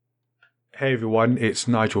Hey everyone, it's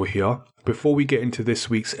Nigel here. Before we get into this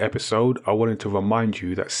week's episode, I wanted to remind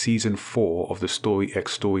you that Season 4 of the Story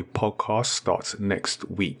X Story podcast starts next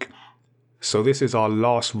week. So this is our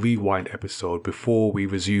last rewind episode before we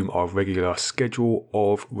resume our regular schedule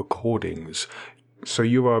of recordings. So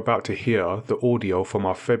you are about to hear the audio from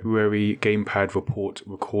our February Gamepad Report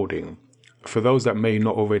recording. For those that may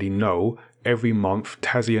not already know, every month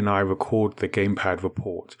Tazzy and I record the Gamepad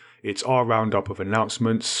Report. It's our roundup of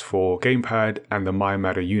announcements for Gamepad and the My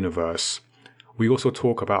Matter universe. We also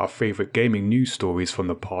talk about our favourite gaming news stories from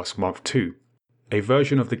the past month too. A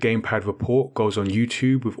version of the Gamepad Report goes on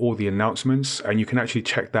YouTube with all the announcements, and you can actually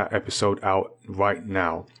check that episode out right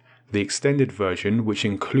now. The extended version, which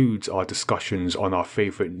includes our discussions on our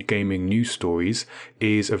favourite gaming news stories,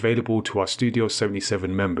 is available to our Studio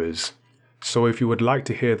 77 members. So if you would like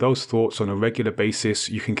to hear those thoughts on a regular basis,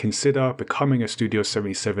 you can consider becoming a Studio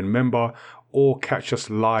 77 member or catch us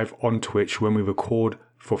live on Twitch when we record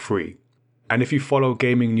for free. And if you follow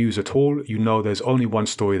gaming news at all, you know there's only one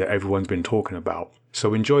story that everyone's been talking about.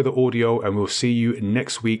 So enjoy the audio and we'll see you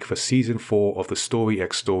next week for Season 4 of the Story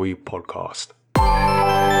X Story podcast.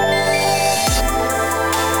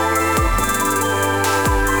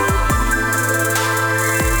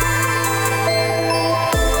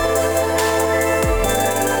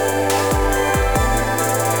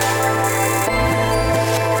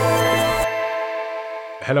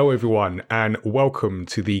 Hello everyone and welcome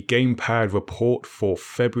to the Gamepad Report for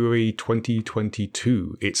February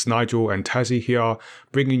 2022. It's Nigel and Tazzy here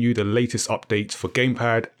bringing you the latest updates for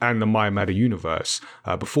Gamepad and the My Matter universe.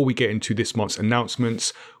 Before we get into this month's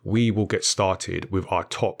announcements, we will get started with our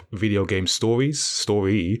top video game story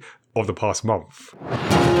of the past month.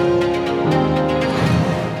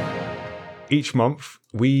 Each month,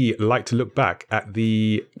 we like to look back at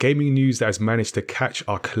the gaming news that has managed to catch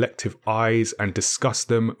our collective eyes and discuss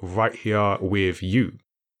them right here with you.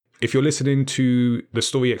 If you're listening to the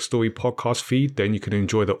Story X Story podcast feed, then you can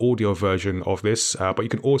enjoy the audio version of this, but you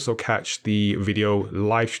can also catch the video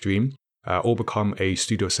live stream or become a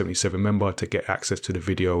Studio 77 member to get access to the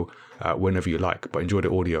video whenever you like, but enjoy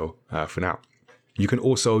the audio for now. You can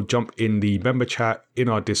also jump in the member chat in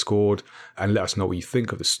our Discord and let us know what you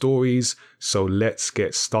think of the stories. So let's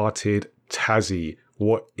get started. Tazzy,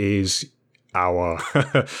 what is our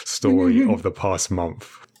story of the past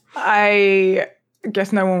month? I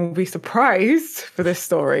guess no one will be surprised for this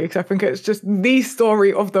story because I think it's just the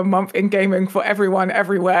story of the month in gaming for everyone,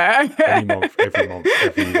 everywhere. Every month,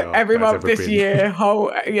 every year. Every month this year,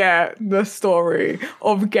 the story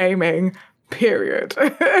of gaming, period.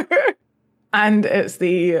 And it's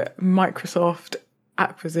the Microsoft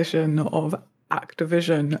acquisition of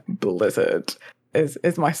Activision Blizzard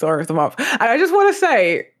is my story of the month. And I just want to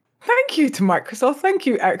say thank you to Microsoft, thank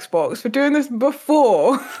you Xbox for doing this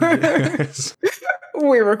before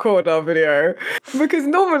we record our video. Because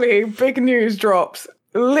normally big news drops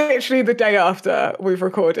literally the day after we've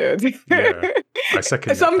recorded. Yeah, I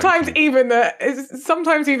second. Sometimes even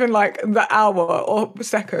like the hour or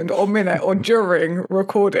second or minute or during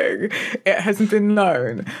recording, it hasn't been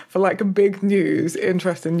known for like big news,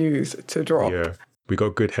 interesting news to drop. Yeah, we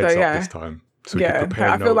got good heads up this time. So we can prepare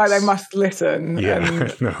I feel like they must listen. Yeah,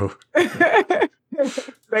 no.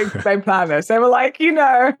 They plan this. They were like,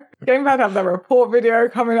 Gamepad have their report video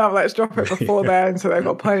coming up. Let's drop it before then, so they've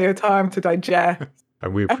got plenty of time to digest.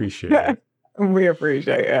 And we appreciate it. We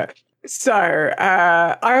appreciate it. So,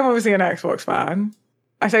 I am obviously an Xbox fan.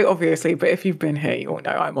 I say obviously, but if you've been here, you all know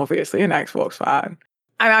I'm obviously an Xbox fan.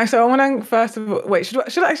 And I want to first of all, wait,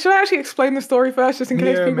 should I actually explain the story first, just in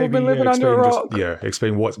case people have been living under a rock?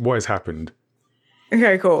 Explain what has happened.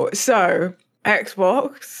 Okay, cool. So,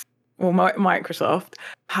 Xbox, or Microsoft,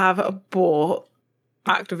 have bought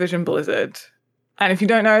Activision Blizzard. And if you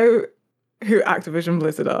don't know who Activision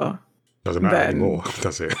Blizzard are, doesn't matter anymore,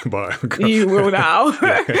 does it? But you will now.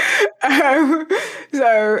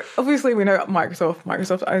 So obviously we know Microsoft.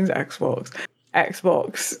 Microsoft owns Xbox.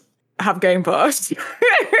 Xbox have Game Pass.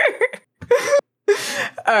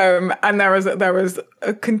 And there was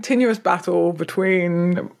a continuous battle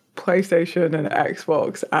between PlayStation and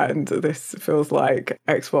Xbox, and this feels like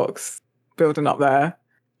Xbox building up their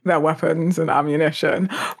weapons and ammunition,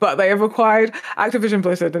 but they have acquired Activision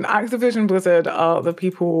Blizzard, and Activision Blizzard are the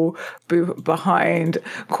people behind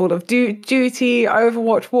Call of Duty,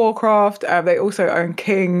 Overwatch, Warcraft. They also own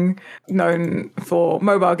King, known for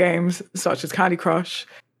mobile games such as Candy Crush.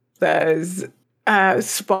 There's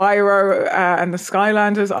Spyro and the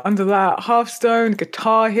Skylanders under that, Hearthstone,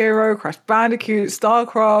 Guitar Hero, Crash Bandicoot,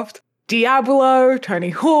 StarCraft, Diablo, Tony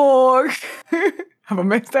Hawk. Have I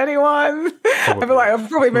missed anyone? I feel like I've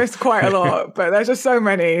probably missed quite a lot, but there's just so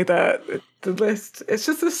many that the list, it's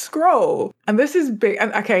just a scroll. And this is big.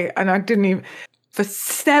 And okay, and I didn't even, nearly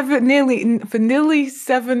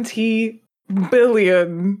 $70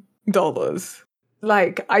 billion.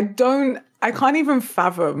 Like, I can't even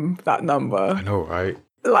fathom that number. I know, right?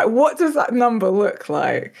 Like, what does that number look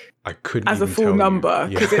like? I couldn't as a even full tell number,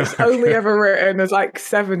 because it's only ever written as like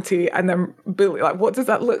 70 and then billion. Like, what does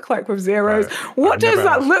that look like with zeros? What does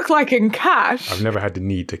that look like in cash? I've never had the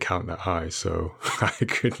need to count that high, so I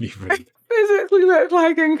couldn't even physically look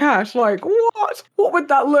like in cash. Like, what? What would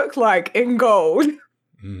that look like in gold?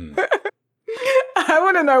 I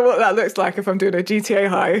want to know what that looks like if I'm doing a GTA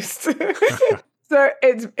heist. So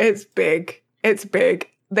it's big. It's big.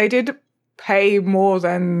 They did pay more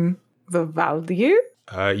than the value.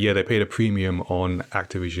 Yeah, they paid a premium on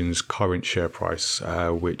Activision's current share price,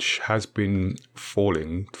 which has been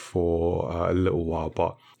falling for a little while.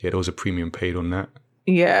 But yeah, there was a premium paid on that.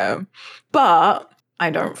 Yeah, but I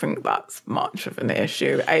don't think that's much of an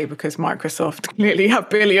issue. A, because Microsoft clearly have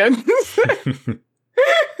billions.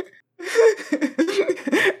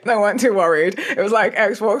 They weren't too worried. It was like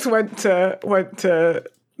Xbox went to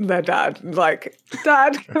their dad, like,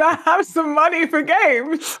 Dad, can I have some money for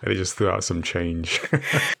games? And they just threw out some change. They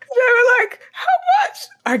were like, how much?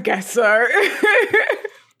 I guess so.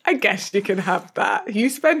 I guess you can have that. You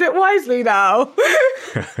spend it wisely now.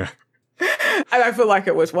 And I feel like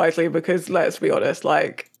it was wisely because, let's be honest,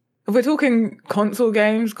 like, if we're talking console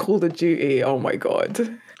games, Call of Duty, oh my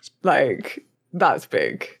God. Like, that's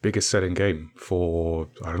big. Biggest selling game for,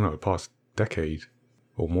 I don't know, the past decade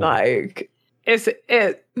or more. Like,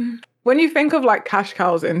 when you think of like cash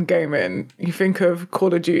cows in gaming, you think of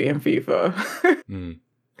Call of Duty and FIFA.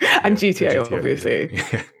 And GTA, obviously.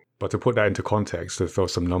 Yeah. But to put that into context, to throw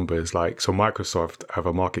some numbers, like, so Microsoft have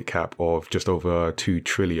a market cap of just over $2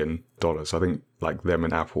 trillion. I think like them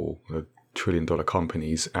and Apple are $1 trillion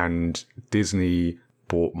companies, and Disney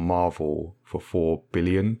bought Marvel for $4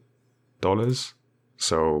 billion.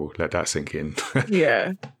 So let that sink in.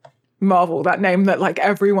 Yeah. Marvel, that name that like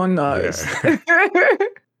everyone knows. Yeah.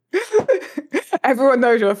 Everyone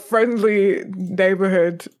knows your friendly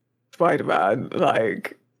neighborhood Spider-Man.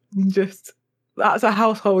 Like, just, that's a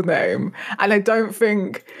household name. And I don't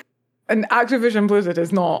think an Activision Blizzard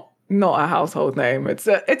is not a household name. It's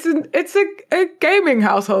a gaming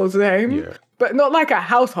household name, yeah. But not like a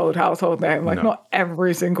household name. Like, not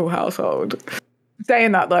every single household.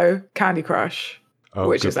 Saying that though, Candy Crush,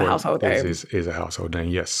 which is a household name, is a household name.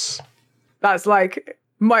 Yes. That's like,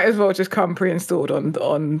 might as well just come pre-installed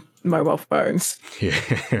on mobile phones.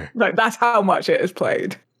 Yeah. Like, that's how much it is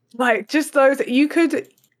played. Like, just those, you could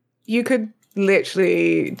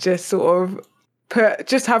literally just sort of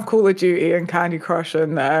just have Call of Duty and Candy Crush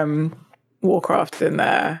and Warcraft in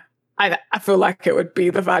there. I feel like it would be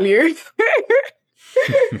the value.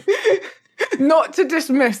 Not to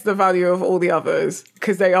dismiss the value of all the others,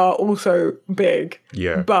 because they are also big.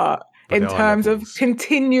 Yeah. But in terms of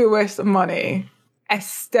continuous money, a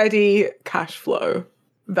steady cash flow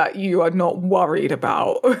that you are not worried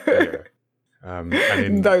about. Yeah.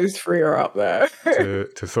 And those three are up there.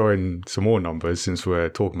 to throw in some more numbers, since we're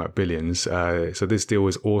talking about billions, so this deal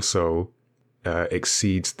is also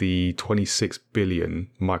exceeds the $26 billion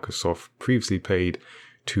Microsoft previously paid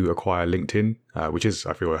to acquire LinkedIn, which is,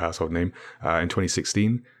 I feel, a household name, in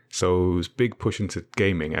 2016. So it was a big push into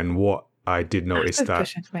gaming. And what I did notice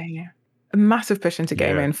a massive push into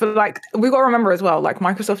gaming. Yeah. For like, we got to remember as well, like,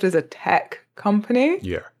 Microsoft is a tech company.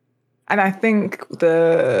 Yeah. And I think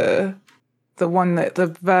the one that the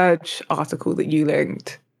Verge article that you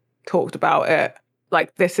linked talked about it.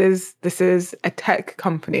 Like, this is a tech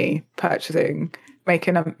company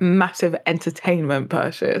making a massive entertainment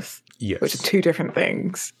purchase. Yes. Which are two different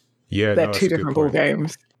things. Yeah, they're two different ball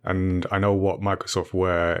games. And I know what Microsoft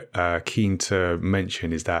were keen to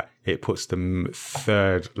mention is that it puts them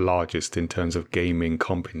third largest in terms of gaming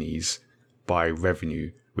companies by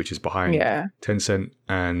revenue, which is behind Tencent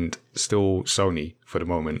and still Sony for the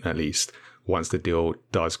moment, at least, once the deal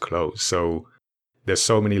does close. So there's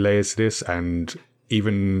so many layers to this, and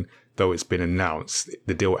even though it's been announced,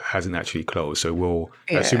 the deal hasn't actually closed. So we'll,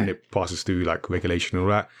 assuming it passes through like regulation and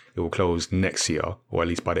all that, it will close next year, or at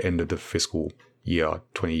least by the end of the fiscal year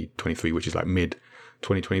 2023, which is like mid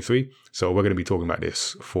 2023. So we're going to be talking about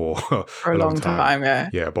this for a long time.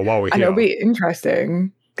 Yeah, but while we're here, and it'll be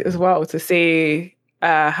interesting as well to see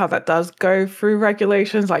how that does go through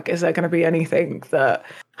regulations. Like, is there going to be anything that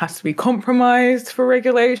has to be compromised for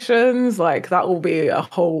regulations? Like, that will be a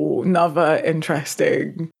whole nother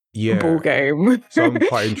interesting ball game. So I'm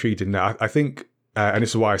quite intrigued in that. I think And this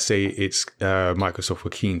is why I say it's Microsoft were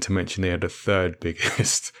keen to mention they are the third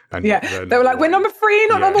biggest. And they were like, we're number 3,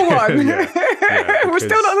 not number 1. We're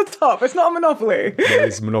still not at the top. It's not a monopoly. There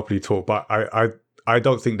is monopoly talk, but I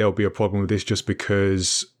don't think there'll be a problem with this, just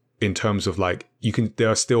because in terms of like there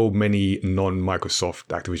are still many non-Microsoft,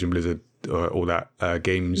 Activision Blizzard, all that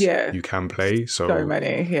games you can play. So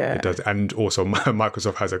many, yeah. It does, and also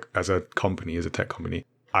Microsoft as a company, as a tech company,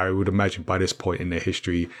 I would imagine by this point in their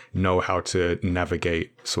history know how to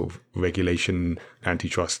navigate sort of regulation,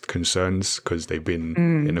 antitrust concerns, because they've been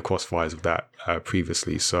in the crossfires of that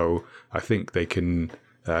previously. So I think they can.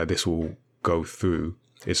 This will go through.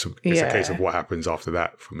 It's a case of what happens after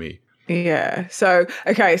that for me. Yeah. So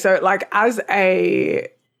like as a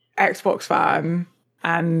Xbox fan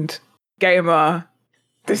and gamer,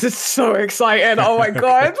 this is so exciting. Oh my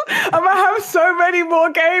God. I'm going to have so many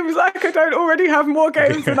more games. Like, I don't already have more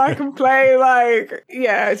games than I can play. Like,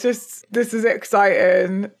 yeah, it's just, this is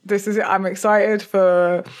exciting. I'm excited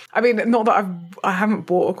for, I mean, not that I haven't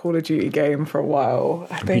bought a Call of Duty game for a while.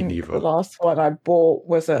 I think the last one I bought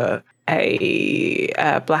was a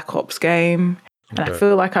Black Ops game. And I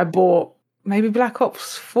feel like I bought maybe Black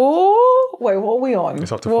Ops 4? Wait, what are we on?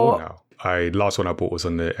 It's up to 4 now. Last one I bought was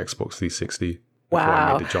on the Xbox 360. Before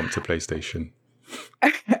I made the jump to PlayStation.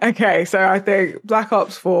 Okay, so I think Black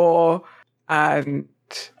Ops 4, and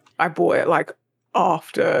I bought it like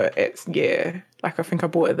after its year. Like I think I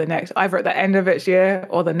bought it either at the end of its year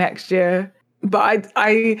or the next year. But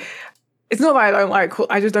I it's not that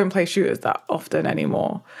I just don't play shooters that often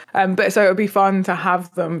anymore. But so it would be fun to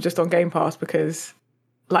have them just on Game Pass, because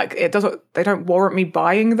like they don't warrant me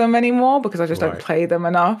buying them anymore because I just don't play them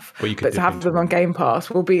enough. But to have them on Game Pass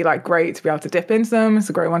will be like great to be able to dip into them. It's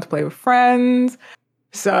a great one to play with friends.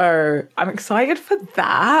 So I'm excited for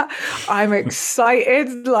that. I'm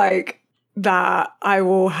excited like that I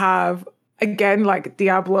will have, again, like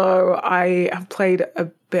Diablo. I have played a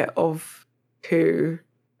bit of 2.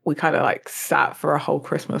 We kind of like sat for a whole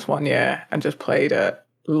Christmas one year and just played it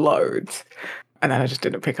loads. And then I just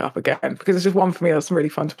didn't pick it up again because it's just one for me that's really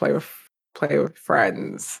fun to play with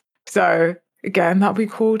friends. So again, that'd be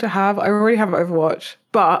cool to have. I already have Overwatch,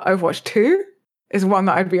 but Overwatch 2 is one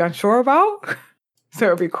that I'd be unsure about. So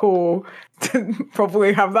it'd be cool to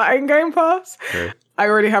probably have that in Game Pass. Okay. I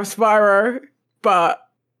already have Spyro, but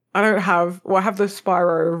I don't have. Well, I have the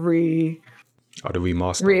Spyro the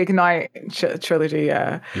remaster, Reignite trilogy.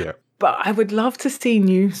 Yeah. But I would love to see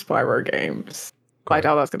new Spyro games. I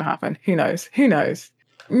doubt that's going to happen. Who knows?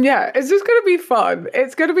 Yeah, it's just going to be fun.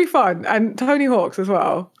 It's going to be fun. And Tony Hawk's as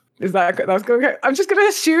well. That's going to I'm just going to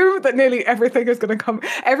assume that nearly everything is going to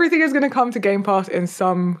come to Game Pass in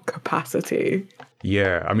some capacity.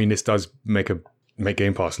 Yeah, I mean, this does make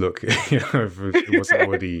Game Pass look, if it wasn't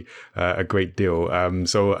already a great deal.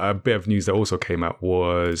 So a bit of news that also came out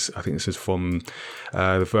was, I think this is from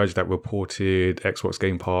The Verge, that reported Xbox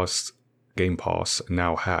Game Pass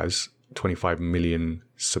now has 25 million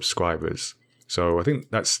subscribers. So I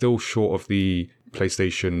think that's still short of the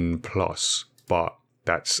PlayStation Plus, but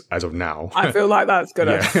that's as of now. I feel like that's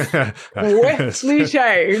gonna swiftly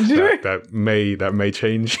change. that may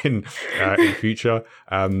change in future.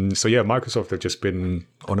 So yeah, Microsoft have just been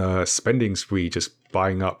on a spending spree, just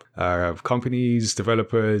buying up companies,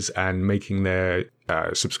 developers, and making their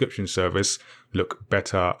subscription service look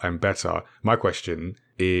better and better. My question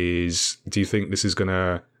is, do you think this is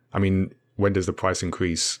gonna? I mean, when does the price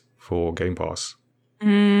increase for Game Pass?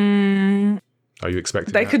 Are you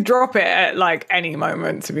expecting they could drop it at like any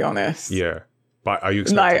moment, to be honest? Yeah. But are you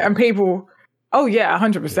expecting and people,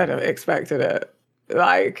 100% have expected it.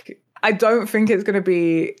 Like, I don't think it's going to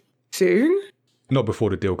be soon. Not before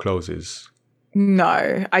the deal closes.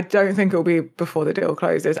 No, I don't think it'll be before the deal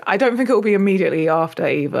closes. I don't think it'll be immediately after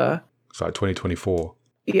either. It's like 2024.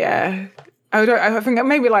 Yeah. I think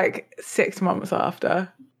maybe like 6 months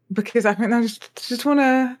after. Because I think they just want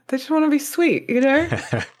to be sweet, you know?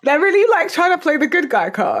 They're really like trying to play the good guy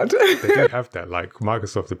card. They do have that. Like,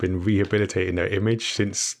 Microsoft have been rehabilitating their image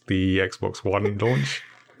since the Xbox One launch.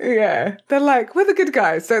 Yeah. They're like, we're the good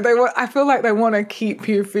guys. So I feel like they want to keep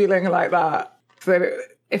you feeling like that. So that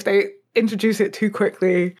if they introduce it too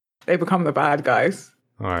quickly, they become the bad guys.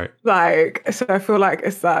 All right. Like, so I feel like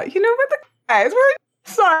it's that, we're the guys. We're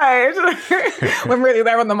side when really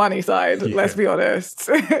they're on the money side. Let's be honest.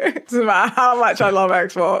 It doesn't matter how much I love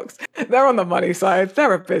Xbox, they're on the money side.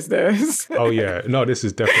 They're a business. Oh yeah, no, this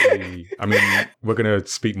is definitely, I mean, we're gonna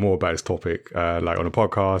speak more about this topic like on a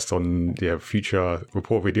podcast, on future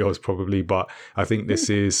report videos probably, but I think this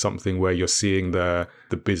is something where you're seeing the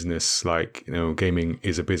business, like, gaming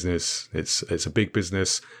is a business. It's a big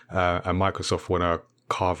business, and Microsoft want to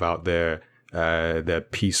carve out their their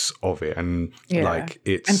piece of it, and like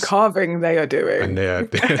it's and carving they are doing, and they're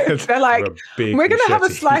like, big we're gonna have a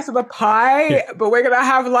machete. slice of the pie, but we're gonna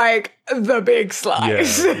have like the big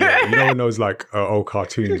slice. Yeah. You know, in those like old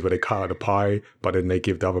cartoons where they cut out the pie, but then they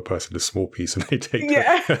give the other person the small piece and they take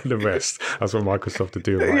the rest. That's what Microsoft are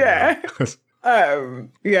doing right now.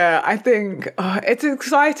 I think it's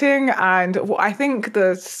exciting, and I think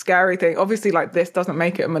the scary thing, obviously, like, this doesn't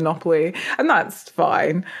make it a monopoly, and that's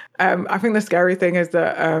fine. I think the scary thing is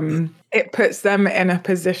that it puts them in a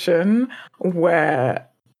position where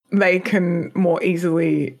they can more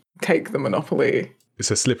easily take the monopoly.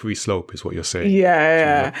 It's a slippery slope, is what you're saying.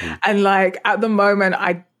 Yeah. And like at the moment,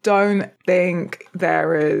 I don't think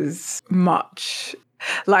there is much.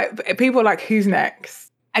 Like, people are like, who's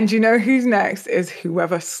next? And you know who's next is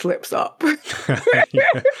whoever slips up.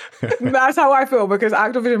 That's how I feel, because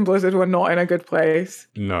Activision Blizzard were not in a good place.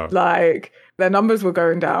 No. Like, their numbers were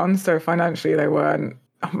going down, so financially they weren't.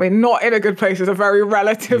 I mean, not in a good place is a very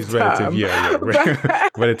relative term.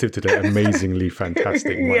 Relative to their amazingly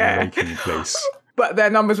fantastic money-making place. But their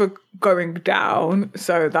numbers were going down,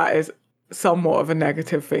 so that is somewhat of a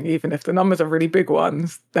negative thing. Even if the numbers are really big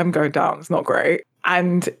ones, them going down is not great.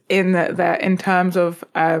 And in terms of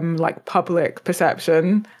like public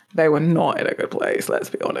perception, they were not in a good place, let's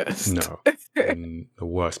be honest. No, in the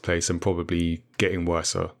worst place, and probably getting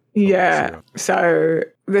worse. Yeah. So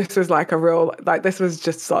this was like this was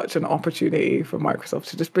just such an opportunity for Microsoft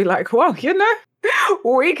to just be like, well, you know,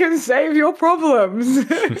 we can save your problems.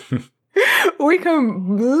 We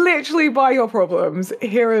can literally buy your problems.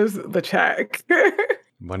 Here is the check.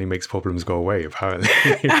 Money makes problems go away, apparently,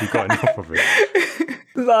 if you got enough of it.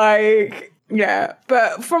 Like, yeah.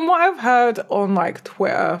 But from what I've heard on like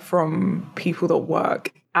Twitter from people that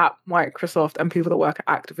work at Microsoft and people that work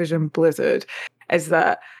at Activision Blizzard, is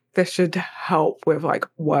that this should help with like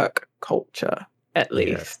work culture, at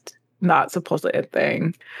least. Yeah. That's a positive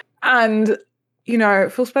thing. And, you know,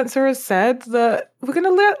 Phil Spencer has said that we're going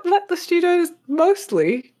to let the studios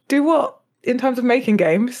mostly do what, in terms of making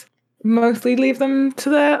games, mostly leave them to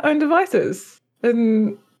their own devices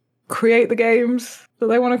and create the games that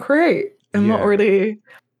they want to create and not really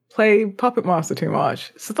play Puppet Master too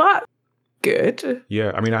much. So that's good.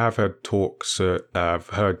 Yeah, I mean, I have heard talk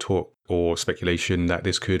or speculation that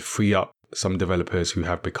this could free up some developers who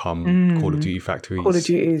have become Call of Duty factories. Call of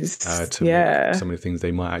Duties. To make some of the things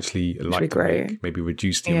they might actually like to make. Maybe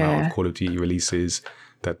reduce the amount of Call of Duty releases.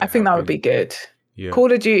 I think that would be good. Yeah.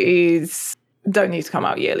 Call of Duties don't need to come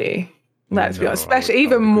out yearly. Let's be honest. Especially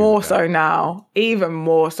even more so now. Even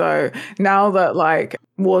more so now that like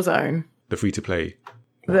Warzone. The free-to-play.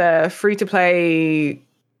 The free-to-play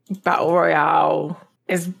Battle Royale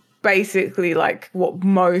is basically like what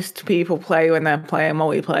most people play when they're playing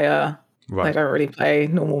multiplayer. Right. They don't really play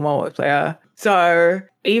normal multiplayer. So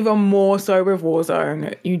even more so with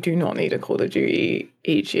Warzone, you do not need a Call of Duty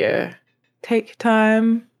each year. Take your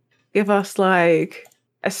time. Give us like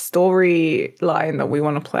a storyline that we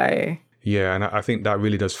want to play. Yeah, and I think that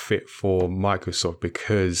really does fit for Microsoft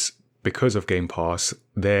because of Game Pass,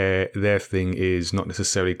 their thing is not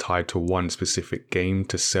necessarily tied to one specific game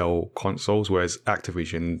to sell consoles, whereas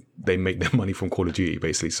Activision, they make their money from Call of Duty,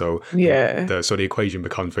 basically. So so the equation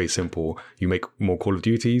becomes very simple. You make more Call of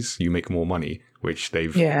Duties, you make more money, which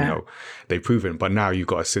they've they've proven. But now you've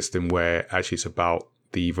got a system where actually it's about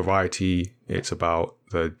the variety, it's about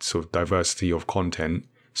the sort of diversity of content,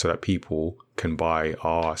 so that people can buy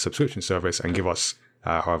our subscription service and give us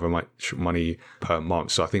however much money per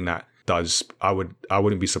month. So I think that I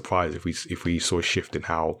wouldn't be surprised if we saw a shift in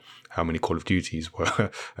how many Call of Duties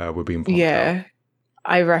were being pumped out.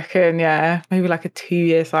 I reckon maybe like a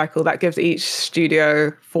 2-year cycle that gives each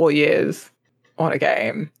studio 4 years on a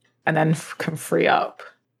game, and then can free up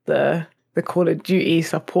the Call of Duty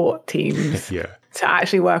support teams to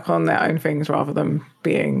actually work on their own things rather than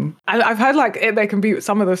being. I've heard like they can be,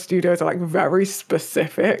 some of the studios are like very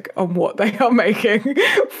specific on what they are making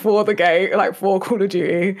for the game, like for Call of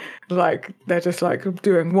Duty. Like they're just like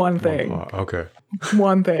doing one thing. Okay.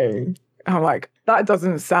 One thing. I'm like, that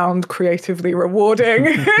doesn't sound creatively rewarding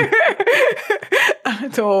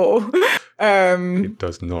at all. It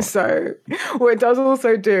does not. So what it does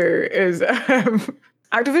also do is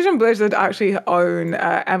Activision Blizzard actually own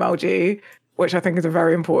MLG, which I think is a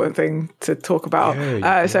very important thing to talk about.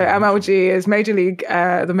 So MLG is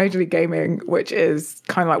the Major League Gaming, which is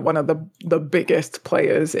kind of like one of the biggest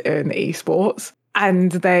players in esports.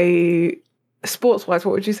 And they, sports-wise,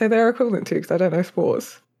 what would you say they're equivalent to? Because I don't know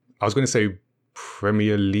sports. I was going to say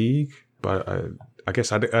Premier League, but I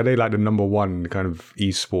guess are they like the number one kind of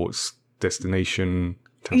esports destination?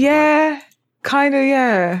 Yeah, kind of,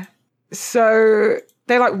 yeah. So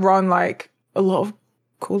they like run like a lot of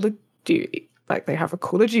Call of Duty. Like they have a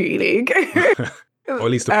Call of Duty league. Or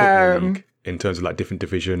at least a football league in terms of like different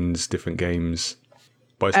divisions, different games.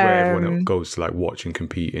 But it's where everyone goes to like watch and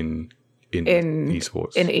compete in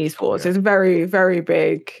esports. In esports, it's very, very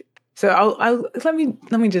big. So I'll let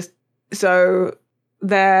me just so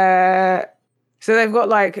they've got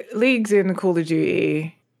like leagues in Call of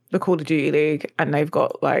Duty, the Call of Duty League, and they've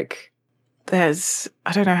got like there's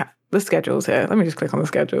I don't know the schedules here. Let me just click on the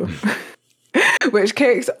schedule, which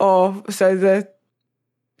kicks off. So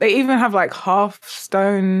they even have like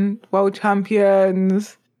Hearthstone World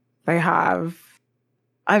Champions. They have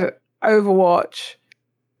Overwatch.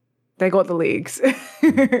 They got the leagues.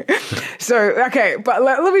 So, okay, but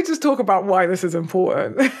let me just talk about why this is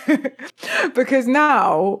important. Because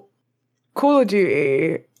now, Call of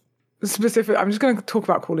Duty, I'm just going to talk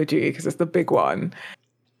about Call of Duty because it's the big one.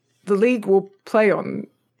 The league will play on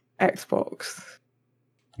Xbox.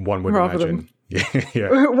 One would imagine.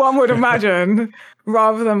 One would imagine,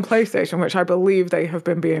 rather than PlayStation, which I believe they have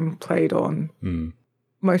been being played on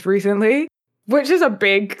most recently, which is a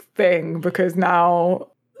big thing because now,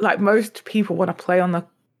 like, most people want to play on the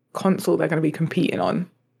console they're going to be competing on.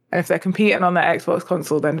 And if they're competing on their Xbox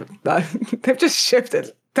console, then they've just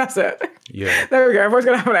shifted. That's it. Yeah. There we go. Everyone's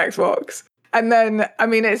going to have an Xbox. And then, I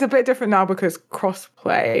mean, it's a bit different now because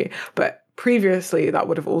cross-play, but previously that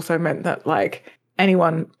would have also meant that, like,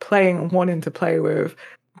 anyone wanting to play with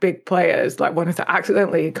big players, like wanting to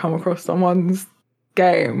accidentally come across someone's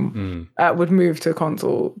game, would move to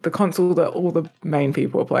the console that all the main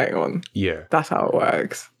people are playing on. Yeah. That's how it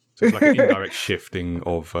works. So it's like an indirect shifting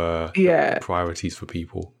of priorities for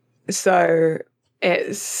people. So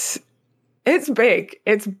it's big.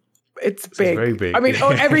 It's big. Very big. I mean,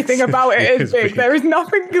 everything about it is big. There is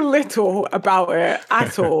nothing little about it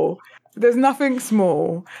at all. There's nothing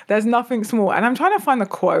small. And I'm trying to find the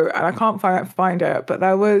quote and I can't find it, but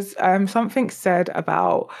there was something said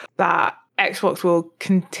about that Xbox will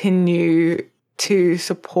continue to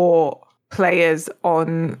support players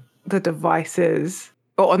on the devices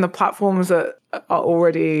or on the platforms that are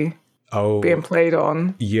already being played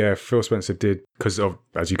on. Yeah, Phil Spencer did, because of,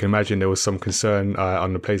 as you can imagine, there was some concern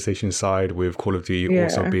on the PlayStation side with Call of Duty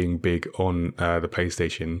also being big on the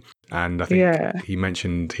PlayStation. And I think he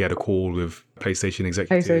mentioned he had a call with PlayStation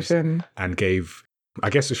executives and gave, I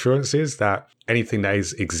guess, assurances that anything that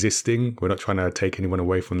is existing, we're not trying to take anyone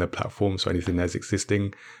away from their platform, so anything that's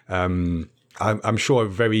existing, I'm sure a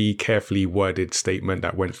very carefully worded statement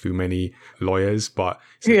that went through many lawyers, but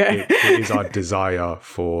it is our desire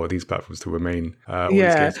for these platforms to remain,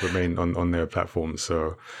 these games to remain on their platforms.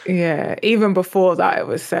 So even before that, it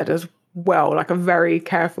was said as well, like a very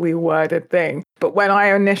carefully worded thing. But when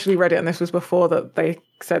I initially read it, and this was before that they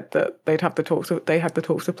said that they had the talks to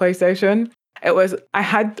PlayStation, it was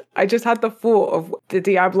I just had the thought of the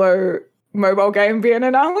Diablo mobile game being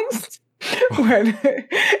announced. When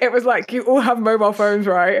it was like, you all have mobile phones,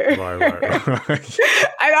 right? Right. And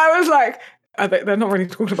I was like, they're not really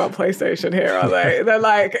talking about PlayStation here, are they? They're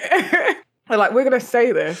like, we're going to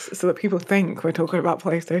say this so that people think we're talking about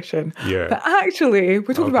PlayStation. Yeah. But actually,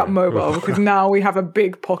 we're talking about mobile because now we have a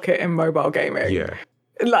big pocket in mobile gaming. Yeah.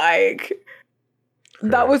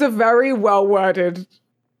 That was a very well worded.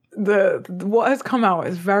 What has come out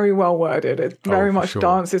is very well worded. It very much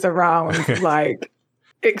dances around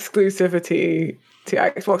exclusivity to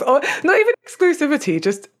Xbox, or not even exclusivity,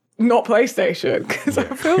 just not PlayStation. Because I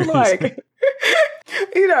feel like,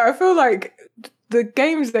 I feel like the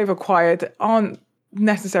games they've acquired aren't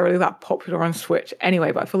necessarily that popular on Switch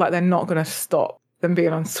anyway, but I feel like they're not going to stop them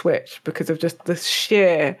being on Switch because of just the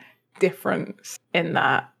sheer difference in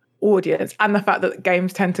that audience and the fact that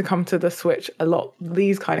games tend to come to the Switch a lot.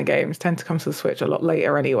 These kind of games tend to come to the Switch a lot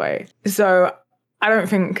later anyway. So I don't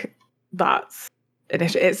think that's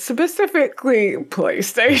it's specifically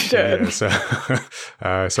PlayStation. So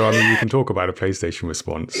I mean, we can talk about a PlayStation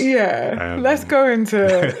response. Let's go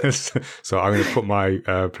into. So I'm going to put my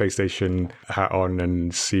PlayStation hat on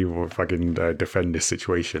and see if I can defend this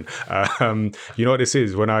situation. You know what this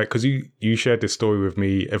is? Because you shared this story with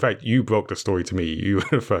me. In fact, you broke the story to me. You were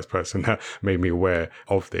the first person that made me aware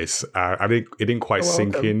of this. I think it didn't quite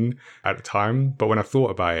sink in at the time, but when I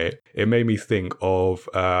thought about it, it made me think of.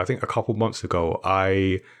 I think a couple months ago,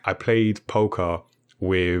 I played poker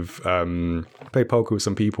with some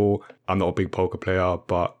people. I'm not a big poker player,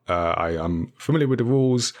 but I am familiar with the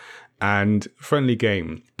rules and friendly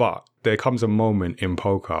game. But there comes a moment in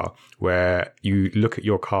poker where you look at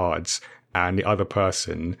your cards and the other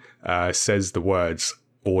person says the words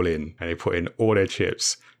all in, and they put in all their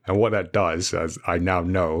chips. And what that does, as I now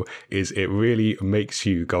know, is it really makes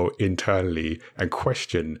you go internally and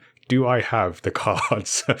question, do I have the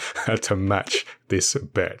cards to match this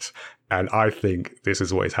bet? And I think this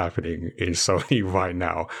is what is happening in Sony right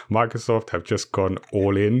now. Microsoft have just gone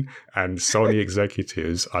all in, and Sony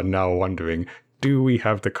executives are now wondering, do we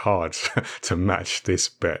have the cards to match this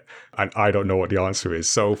bet? And I don't know what the answer is.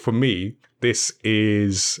 So for me, this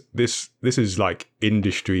is like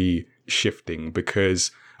industry shifting,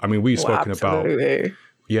 because I mean, we've spoken about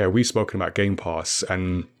Game Pass,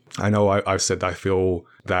 and I know I've said I feel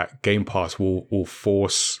that Game Pass will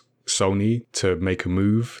force Sony to make a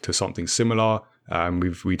move to something similar.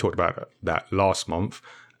 We talked about that last month,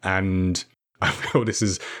 and I feel this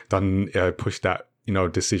has pushed that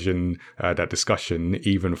that discussion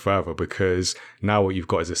even further, because now what you've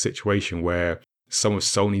got is a situation where some of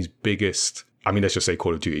Sony's biggest, I mean, let's just say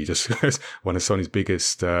Call of Duty, just one of Sony's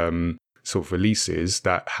biggest sort of releases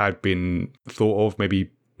that had been thought of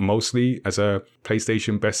maybe mostly as a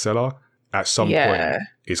PlayStation bestseller, at some point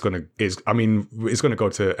it's gonna go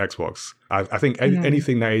to Xbox. I think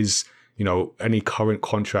anything that is, any current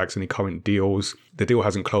contracts, any current deals, the deal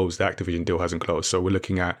hasn't closed, the Activision deal hasn't closed. So we're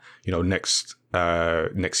looking at, next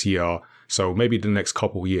year. So maybe the next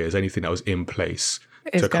couple of years, anything that was in place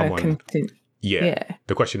to come on. Yeah.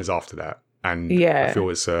 The question is after that. And I feel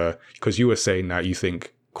it's because you were saying that you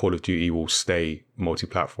think Call of Duty will stay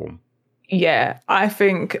multi-platform. Yeah, I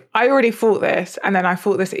think I already thought this, and then I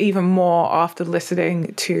thought this even more after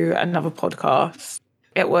listening to another podcast.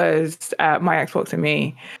 It was My Xbox and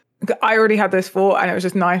Me. I already had this thought, and it was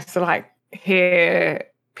just nice to hear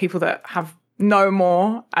people that know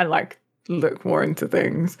more and look more into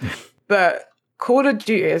things. But Call of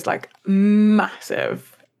Duty is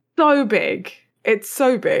massive, so big. It's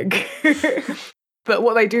so big. But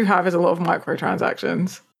what they do have is a lot of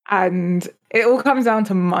microtransactions, and it all comes down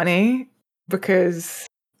to money. Because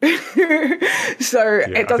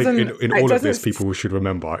it doesn't. In all of this, people should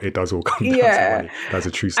remember it does all come down to money. That's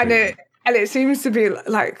a true statement. And it seems to be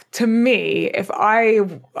to me, if I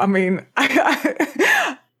mean,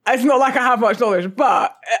 it's not like I have much knowledge,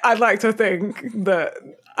 but I'd like to think that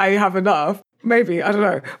I have enough. Maybe, I don't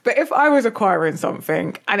know. But if I was acquiring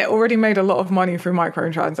something and it already made a lot of money through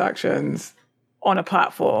microtransactions on a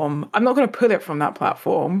platform, I'm not going to pull it from that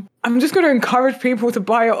platform. I'm just going to encourage people to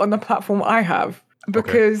buy it on the platform I have,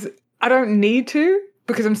 because I don't need to,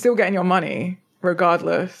 because I'm still getting your money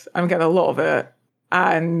regardless. I'm getting a lot of it,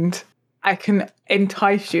 and I can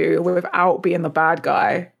entice you without being the bad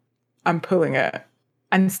guy. I'm pulling it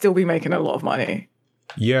and still be making a lot of money.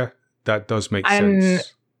 Yeah, that does make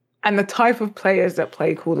sense. And the type of players that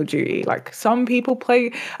play Call of Duty, some people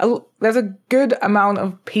play, there's a good amount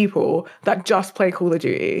of people that just play Call of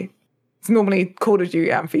Duty. It's normally Call of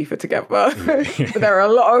Duty and FIFA together. But there are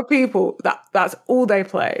a lot of people that's all they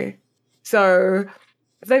play. So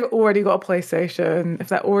if they've already got a PlayStation, if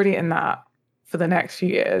they're already in that for the next few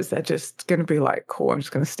years, they're just going to be cool, I'm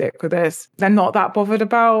just going to stick with this. They're not that bothered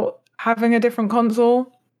about having a different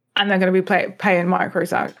console, and they're going to be paying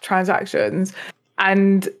microtransactions.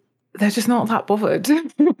 And they're just not that bothered.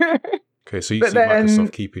 Okay, so you see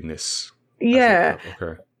Microsoft keeping this. Yeah.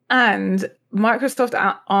 Okay. And Microsoft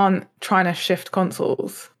aren't trying to shift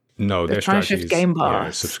consoles. No, they're trying to shift Game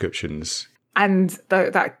Pass. Subscriptions. And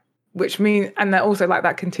which means, and they're also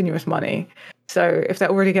that continuous money. So if they're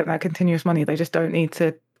already getting that continuous money, they just don't need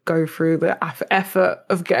to go through the effort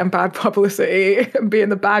of getting bad publicity and being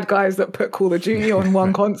the bad guys that put Call of Duty on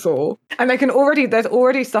one console. And there's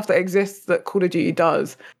already stuff that exists that Call of Duty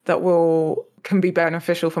does that can be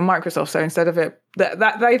beneficial for Microsoft. So instead of it,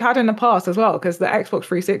 that they've had in the past as well, because the Xbox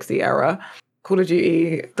 360 era, Call of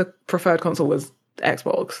Duty, the preferred console was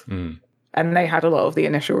Xbox. And they had a lot of the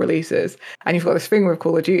initial releases. And you've got this thing with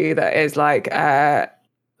Call of Duty that is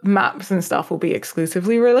maps and stuff will be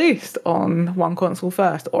exclusively released on one console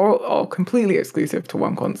first, or completely exclusive to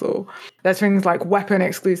one console. There's things like weapon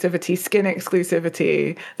exclusivity, skin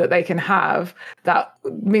exclusivity that they can have. That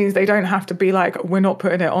means they don't have to be we're not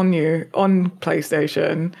putting it on you on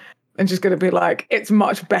PlayStation, and just going to be it's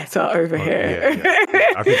much better over here.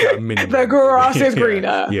 Yeah. I think at a minimum, the grass is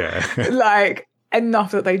greener. Yeah.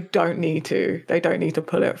 Enough that they don't need to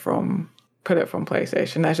pull it from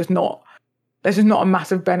PlayStation. There's just not a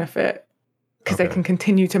massive benefit, because they can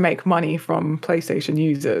continue to make money from PlayStation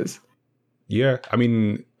users. Yeah, I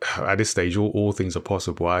mean, at this stage, all things are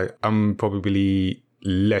possible. I'm probably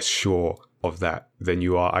less sure of that than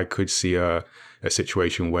you are. I could see a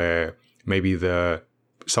situation where maybe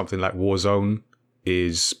something like Warzone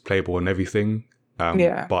is playable on everything,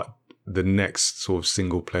 but the next sort of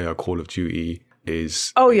single player Call of Duty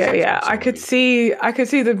is. Oh is yeah, yeah. Xbox I could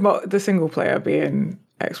see the single player being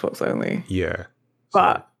Xbox only. Yeah,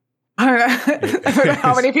 but I don't know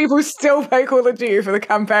how many people still play Call of Duty for the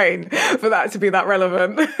campaign for that to be that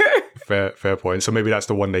relevant. fair point. So maybe that's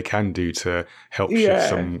the one they can do to help shift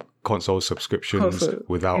some console subscriptions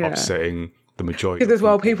without upsetting the majority. Because as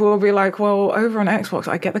well, people will be like, "Well, over on Xbox,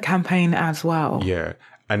 I get the campaign as well." Yeah,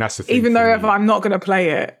 and that's the thing. Even though if I'm not going to play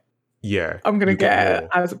it, I'm going to get it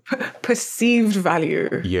as perceived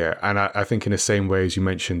value. Yeah, and I think in the same way as you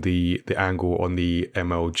mentioned the angle on the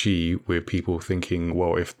MLG with people thinking,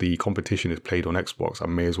 well, if the competition is played on Xbox, I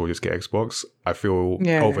may as well just get Xbox. I feel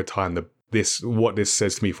over time what this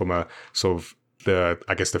says to me from a sort of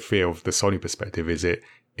the fear of the Sony perspective is it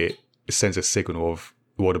sends a signal of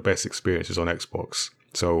the best experience is on Xbox.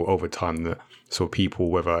 So over time, so people,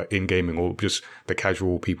 whether in gaming or just the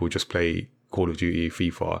casual people, just play Call of Duty,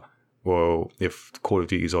 FIFA. Well, if Call of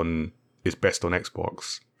Duty is best on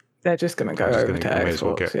Xbox, they're just going to go over to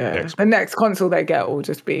Xbox. Xbox. The next console they get will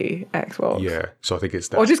just be Xbox. Yeah, so I think it's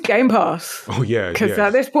that. Or just Game Pass. Oh yeah, because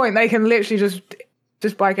at this point they can literally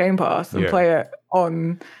just buy Game Pass and play it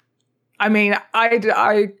on. I mean,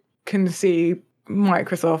 I can see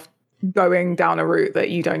Microsoft going down a route that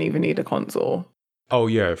you don't even need a console. Oh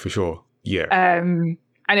yeah, for sure. Yeah.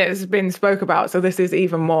 And it's been spoke about, so this is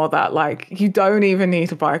even more that like you don't even need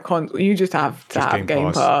to buy a console. You just have to have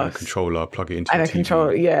Game Pass, and a controller, plug it into and a TV.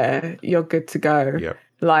 Controller. Yeah, you're good to go. Yeah.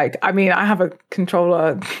 Like, I mean, I have a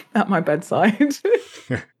controller at my bedside.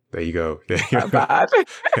 There you go. Not bad.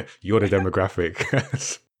 You're the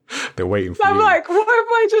demographic. They're waiting for I'm you. like, what if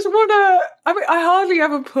I just want to? I mean, I hardly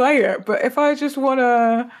ever play it, but if I just want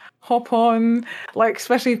to hop on, like,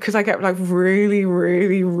 especially because I get like really,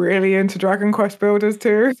 really, really into Dragon Quest Builders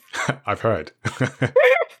too. I've heard.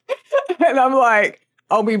 And I'm like,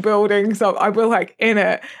 I'll be building, so I will like in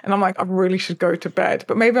it, and I'm like, I really should go to bed,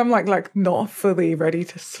 but maybe I'm like not fully ready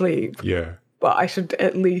to sleep. Yeah. But I should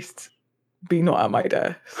at least be not at my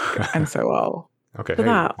desk, and so I'll okay. For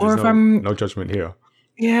that, or if I'm no judgment here.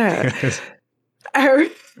 Yeah.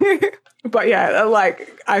 But yeah,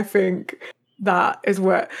 like I think that is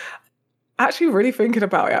where actually really thinking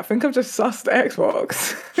about it, I think I've just sussed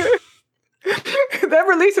Xbox. They're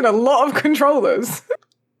releasing a lot of controllers.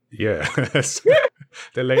 Yeah.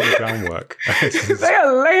 They're laying the groundwork. They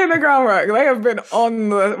are laying the groundwork. They have been on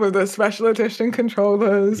with the special edition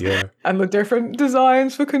controllers and the different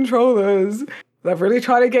designs for controllers. They're really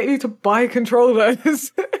trying to get you to buy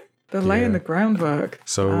controllers. They're laying the groundwork.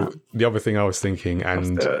 So the other thing I was thinking,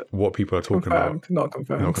 and what people are talking about, not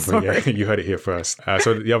confirmed. Yeah, you heard it here first.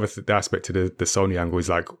 So the other aspect to the Sony angle is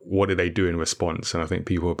like, what do they do in response? And I think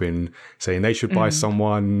people have been saying they should buy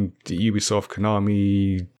someone. Ubisoft,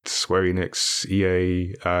 Konami, Square Enix,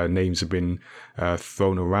 EA names have been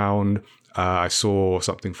thrown around. I saw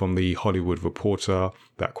something from the Hollywood Reporter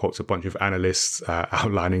that quotes a bunch of analysts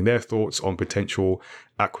outlining their thoughts on potential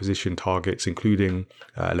acquisition targets, including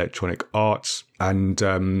Electronic Arts. And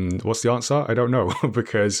what's the answer? I don't know,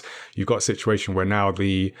 because you've got a situation where now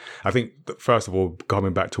I think, first of all,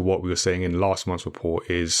 coming back to what we were saying in last month's report,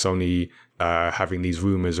 is Sony having these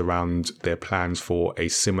rumors around their plans for a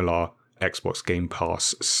similar Xbox Game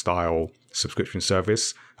Pass style subscription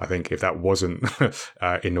service. I think if that wasn't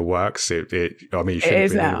in the works, it shouldn't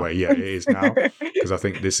have been anyway. Yeah, it is now, because I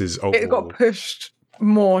think this is overall, it got pushed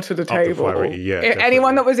more to the table. Priority,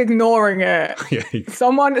 anyone that was ignoring it,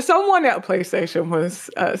 someone at PlayStation was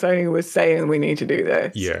Sony was saying we need to do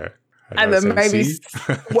this. Yeah, and then maybe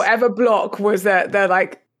whatever block was that they're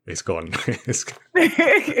like, it's gone.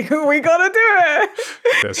 We gotta do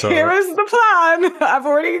it. So, here is the plan.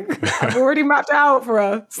 I've already mapped out for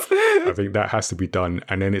us. I think that has to be done,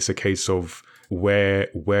 and then it's a case of where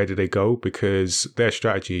do they go, because their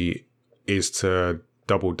strategy is to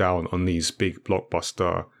double down on these big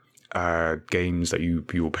blockbuster games that you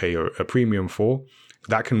will pay a premium for.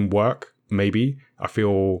 That can work, maybe. I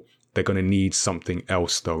feel they're going to need something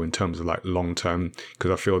else, though, in terms of like long term, because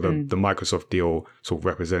I feel the Microsoft deal sort of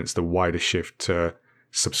represents the wider shift to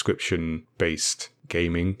subscription based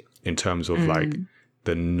gaming in terms of like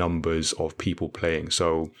the numbers of people playing.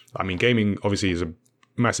 So, I mean, gaming obviously is a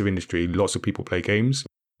massive industry. Lots of people play games.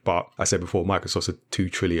 But I said before, Microsoft's a $2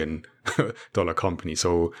 trillion company.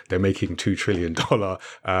 So they're making $2 trillion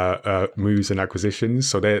moves and acquisitions.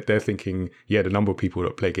 So they're thinking, the number of people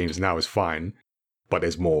that play games now is fine, but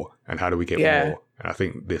there's more, and how do we get more? And I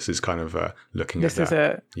think this is kind of looking at that. This is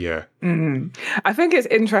it. Yeah. I think it's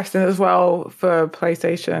interesting as well for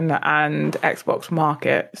PlayStation and Xbox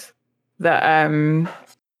markets that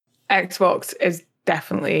Xbox is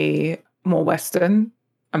definitely more Western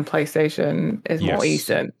and PlayStation is more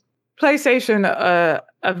Eastern. PlayStation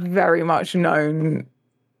are very much known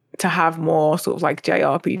to have more sort of like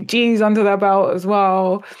JRPGs under their belt as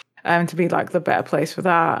well, and to be like the better place for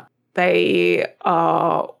that. They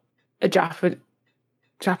are a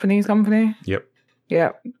Japanese company. Yep.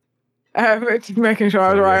 Yep. Making sure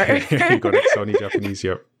I was right. You got it. Sony Japanese,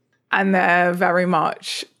 yep. And they're very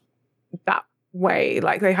much that way.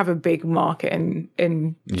 Like they have a big market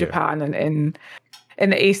in Japan and in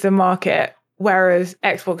the Eastern market, whereas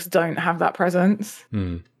Xbox don't have that presence.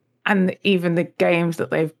 And even the games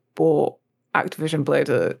that they've bought, Activision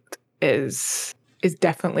Blizzard is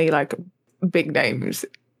definitely like big names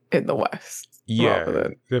in the West. Yeah,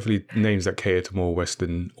 definitely names that cater to more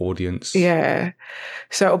Western audience. Yeah.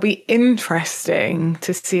 So it'll be interesting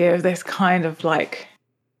to see if this kind of like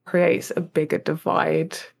creates a bigger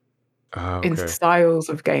divide in styles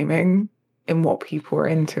of gaming, in what people are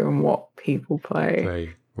into and what people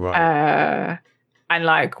play. Right. And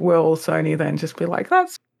like, will Sony then just be like,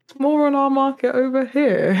 that's more on our market over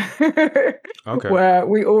here, where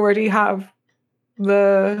we already have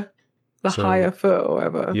the higher foot or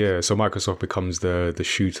whatever. Yeah, so Microsoft becomes the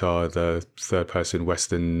shooter, the third-person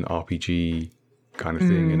Western RPG kind of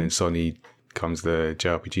thing, and then Sony comes the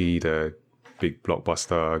JRPG, the big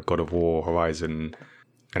blockbuster, God of War, Horizon,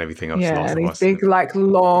 and everything else. Yeah, these big, like,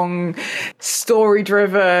 long,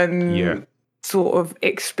 story-driven sort of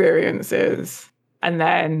experiences, and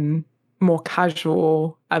then more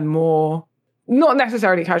casual and more... Not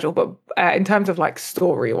necessarily casual, but in terms of like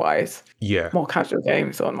story-wise, more casual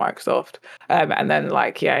games on Microsoft, and then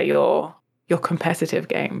like your competitive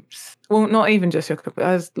games. Well, not even just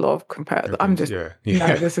there's a lot of competitive. I'm just no,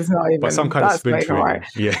 this is not even. But some kind of splintering,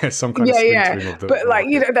 some kind of splintering of the. But like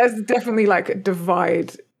there's definitely like a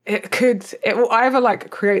divide. It will either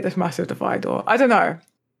like create this massive divide, or I don't know,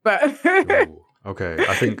 but. Ooh. Okay,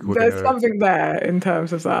 I think there's something there in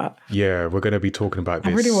terms of that. Yeah, we're going to be talking about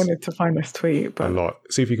this. I really wanted to find this tweet, but a lot.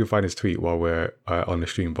 See if you can find this tweet while we're on the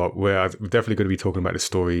stream. But we're definitely going to be talking about this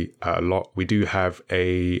story a lot. We do have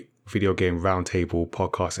a video game roundtable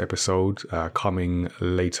podcast episode coming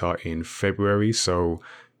later in February, so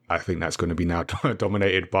I think that's going to be now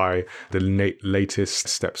dominated by the latest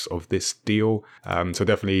steps of this deal. So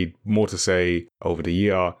definitely more to say over the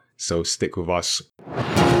year. So stick with us.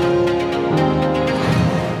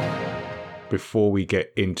 Before we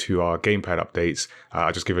get into our gamepad updates,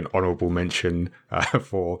 I'll just give an honorable mention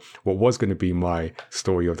for what was going to be my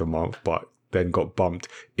story of the month, but then got bumped,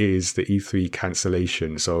 is the E3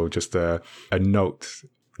 cancellation. So just a note.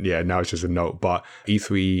 Yeah, now it's just a note, but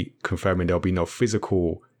E3 confirming there'll be no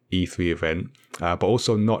physical E3 event, but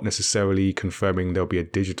also not necessarily confirming there'll be a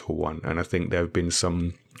digital one. And I think there have been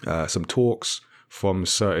some talks from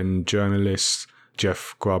certain journalists,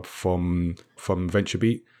 Jeff Grubb from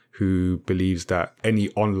VentureBeat, who believes that any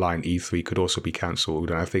online E3 could also be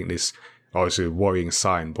cancelled. And I think this obviously a worrying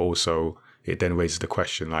sign, but also it then raises the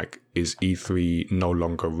question, like, is E3 no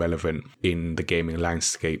longer relevant in the gaming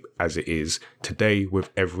landscape as it is today,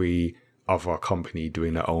 with every other company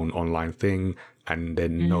doing their own online thing and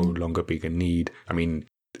then no longer being a need? I mean,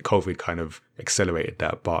 COVID kind of accelerated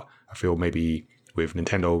that, but I feel maybe with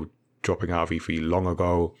Nintendo dropping out of E3 long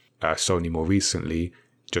ago, Sony more recently,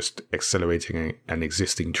 just accelerating an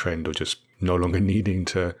existing trend of just no longer needing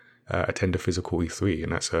to attend a physical E3,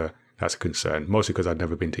 and that's a concern. Mostly because I'd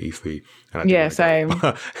never been to E3. And same.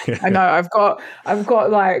 I know. I've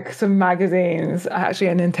got like some magazines. Actually,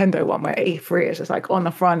 a Nintendo one where E3 is just like on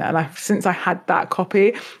the front, and since I had that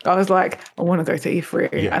copy, I was like, I want to go to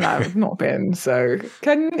E3, and I've not been. So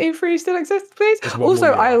can E3 still exist, please?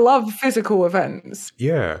 Also, I love physical events.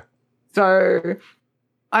 Yeah. So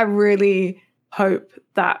I really hope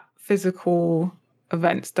that physical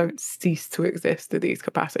events don't cease to exist to these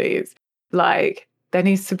capacities. Like, there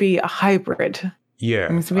needs to be a hybrid. Yeah.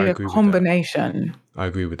 There needs to be a combination. I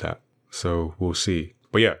agree with that. So we'll see.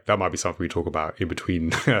 But yeah, that might be something we talk about in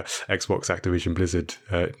between Xbox, Activision, Blizzard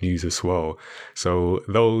news as well. So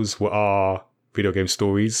those were our video game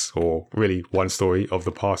stories, or really one story of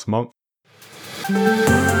the past month.